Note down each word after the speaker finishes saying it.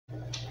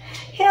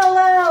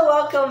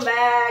Welcome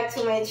back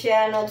to my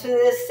channel, to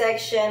this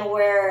section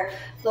where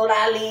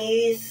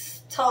Doralys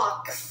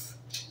talks.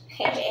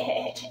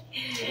 And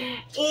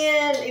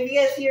if you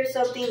guys hear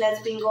something, that's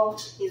Bingo.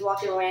 He's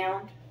walking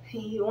around.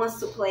 He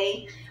wants to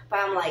play, but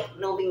I'm like,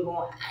 no,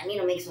 Bingo, I need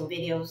to make some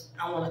videos.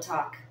 I want to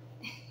talk.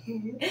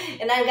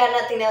 And I got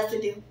nothing else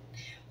to do.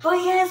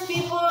 But yes,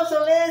 people,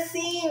 so let's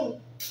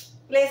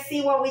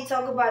see what we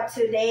talk about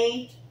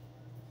today.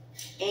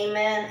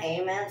 Amen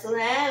to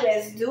that.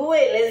 Let's do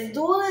it. Let's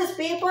do this,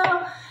 people.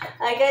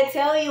 Like I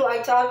tell you, I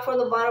talk from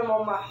the bottom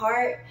of my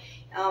heart.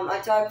 I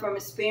talk from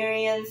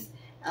experience.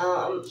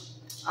 I'll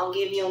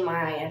give you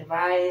my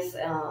advice.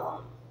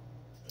 I'll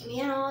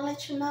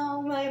let you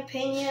know my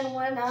opinion,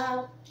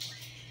 whatnot.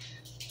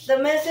 The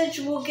message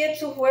will get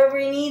to whoever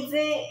needs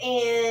it,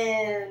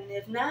 and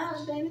if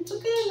not, then it's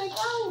okay. Like,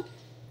 oh,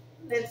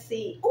 let's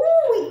see.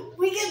 Ooh,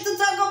 we get to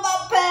talk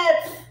about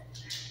pets.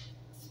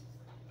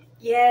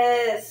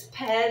 Yes,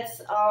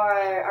 pets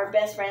are our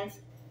best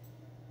friends.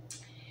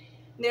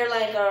 They're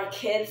like our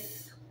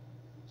kids.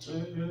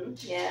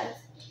 Yes.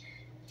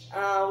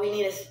 We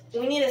need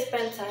to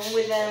spend time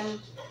with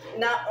them.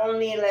 Not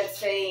only, let's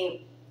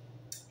say,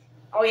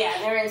 oh yeah,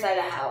 they're inside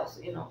the house.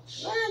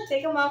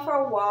 Take them out for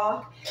a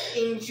walk.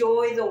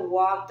 Enjoy the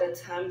walk, the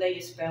time that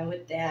you spend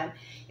with them.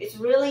 It's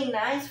really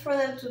nice for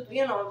them to,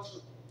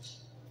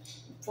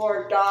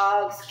 for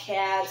dogs,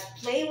 cats,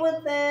 play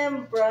with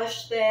them,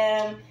 brush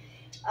them.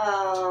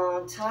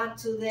 Talk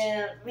to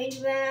them,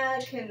 make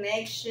that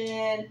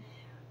connection,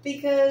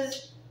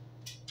 because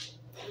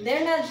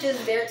they're not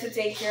just there to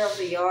take care of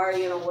the yard.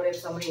 What if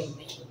somebody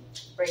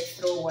breaks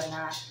through or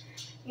whatnot?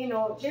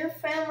 They're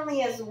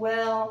family as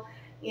well.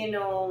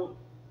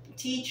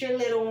 Teach your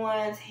little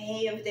ones,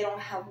 hey, if they don't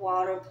have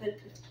water,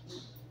 put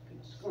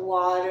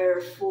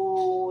water,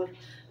 food,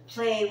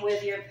 play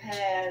with your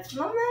pets,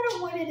 no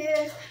matter what it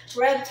is,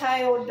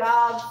 reptile,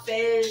 dog,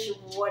 fish,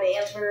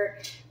 whatever.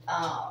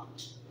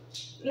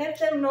 Let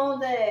them know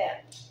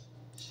that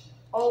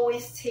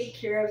always take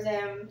care of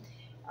them,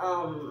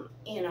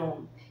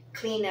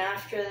 clean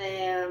after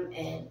them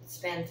and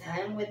spend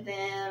time with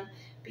them,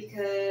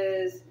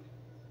 because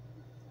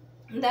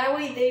that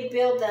way they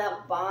build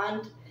that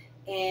bond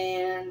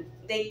and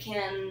they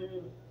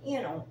can,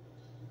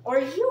 or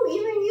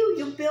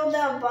you build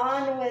that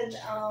bond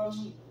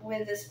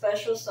with a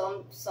special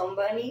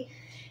somebody.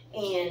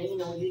 And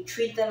you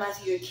treat them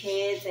as your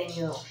kids, and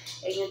you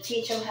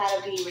teach them how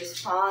to be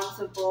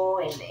responsible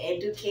and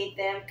educate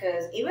them.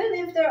 Because even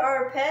if there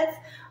are pets,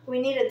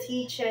 we need to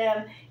teach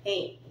them,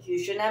 hey, you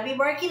should not be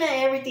barking at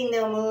everything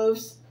that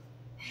moves.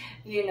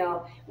 We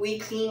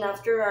clean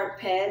after our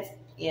pets.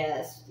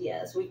 Yes,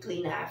 we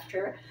clean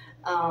after.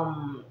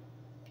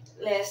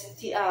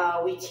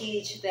 We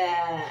teach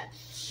that,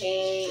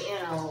 hey,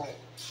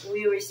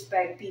 we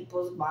respect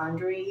people's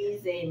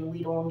boundaries, and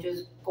we don't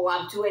just go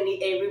up to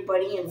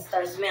everybody and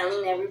start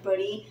smelling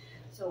everybody.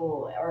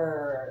 So,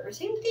 or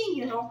same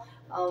thing,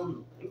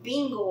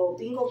 Bingo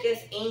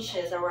gets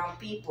anxious around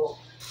people,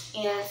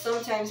 and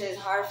sometimes it's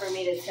hard for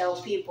me to tell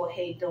people,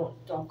 hey, don't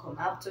come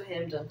up to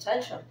him, don't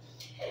touch him.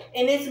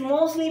 And it's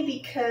mostly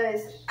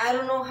because I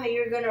don't know how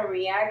you're gonna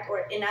react,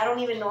 and I don't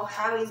even know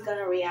how he's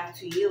gonna react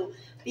to you,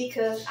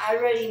 because I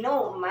already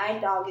know my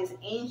dog is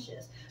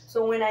anxious.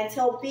 So when I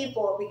tell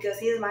people, because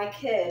he's my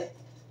kid,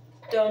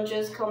 don't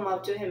just come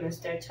up to him and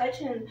start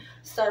touching,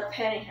 start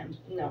petting him.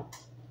 No.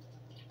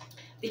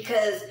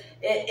 Because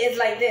it's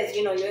like this,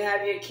 you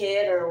have your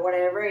kid or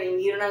whatever,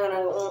 and you're not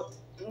gonna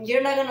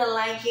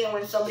like it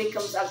when somebody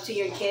comes up to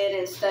your kid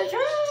and starts,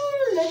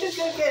 let your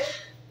kid.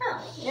 No,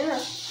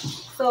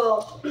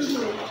 So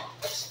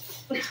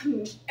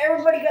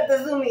everybody got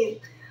the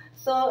zoomies.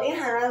 So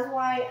yeah, that's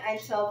why I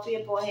tell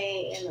people,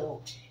 hey,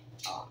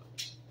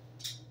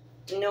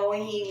 he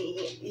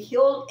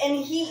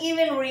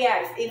even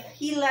reacts. If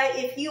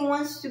he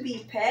wants to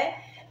be pet,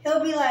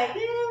 he'll be like,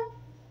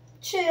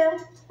 chill,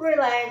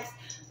 relax.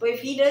 But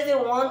if he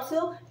doesn't want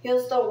to, he'll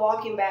start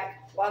walking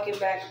back.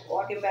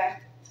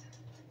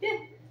 Yeah,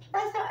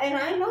 that's how. And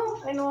I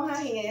know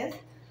how he is.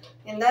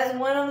 And that's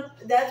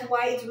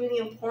why it's really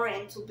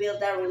important to build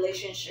that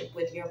relationship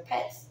with your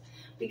pets,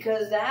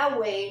 because that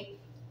way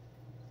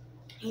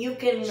you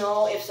can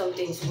know if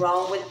something's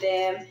wrong with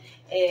them,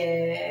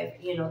 if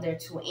they're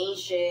too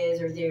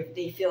anxious, or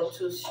they feel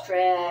too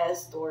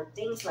stressed, or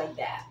things like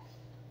that.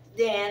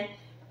 Then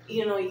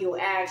you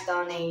act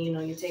on it.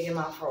 You take them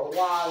out for a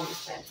walk, you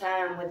spend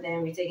time with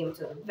them, you take them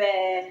to the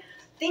vet,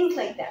 things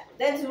like that.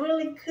 That's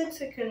really good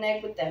to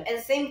connect with them.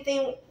 And same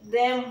thing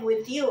them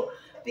with you,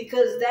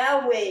 because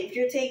that way, if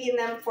you're taking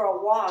them for a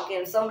walk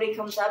and somebody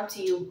comes up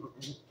to you,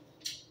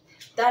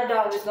 that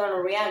dog is going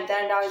to react.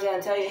 That dog is going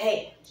to tell you,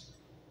 hey,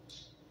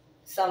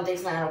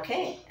 something's not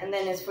okay. And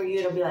then it's for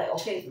you to be like,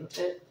 okay,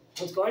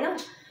 what's going on?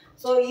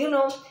 So,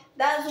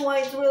 that's why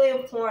it's really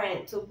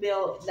important to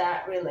build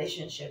that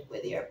relationship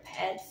with your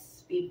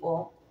pets,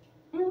 people.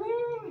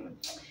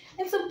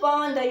 It's a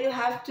bond that you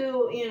have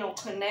to,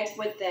 connect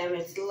with them.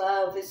 It's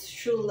love. It's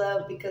true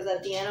love, because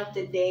at the end of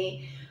the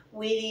day,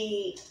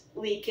 we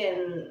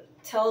can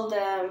tell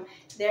them.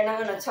 They're not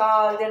gonna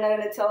talk. They're not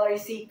gonna tell our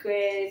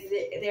secrets.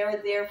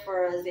 They're there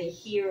for us. They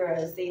hear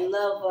us. They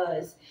love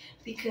us.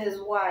 Because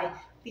why?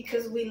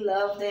 Because we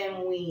love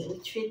them. We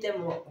treat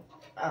them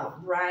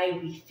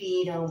right. We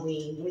feed them.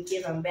 We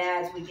give them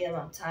baths. We give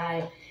them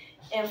time.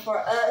 And for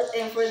us,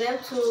 and for them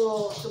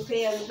to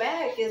pay us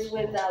back is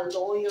with that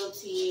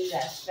loyalty,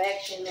 that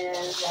affectionate,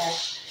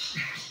 that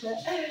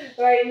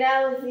right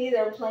now, see,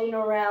 they're playing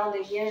around.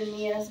 They're giving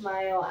me a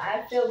smile.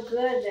 I feel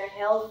good. They're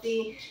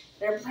healthy.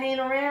 They're playing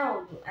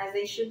around as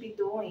they should be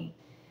doing.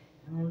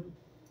 Um,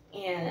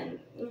 and,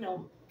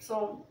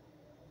 so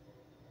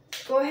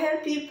go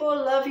ahead, people.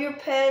 Love your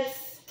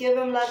pets. Give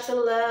them lots of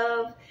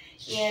love.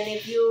 And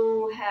if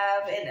you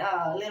have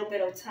a little bit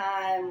of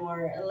time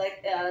or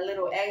like a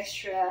little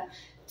extra,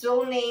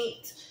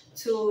 donate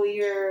to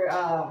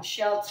your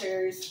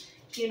shelters.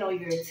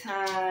 Your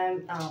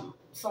time,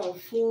 some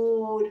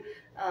food,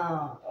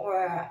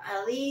 or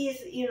at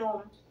least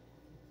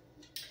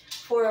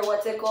for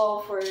what's it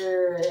called, for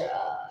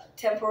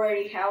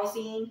temporary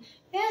housing.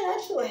 Yeah,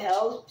 that will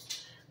help.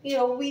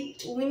 We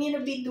need to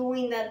be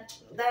doing that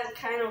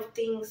kind of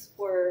things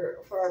for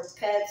our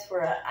pets,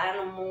 for our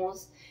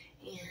animals.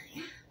 And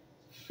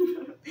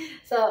yeah.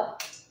 So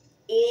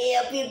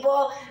yeah,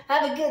 people,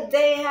 have a good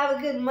day, have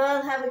a good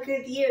month, have a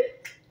good year.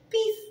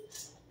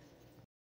 Peace.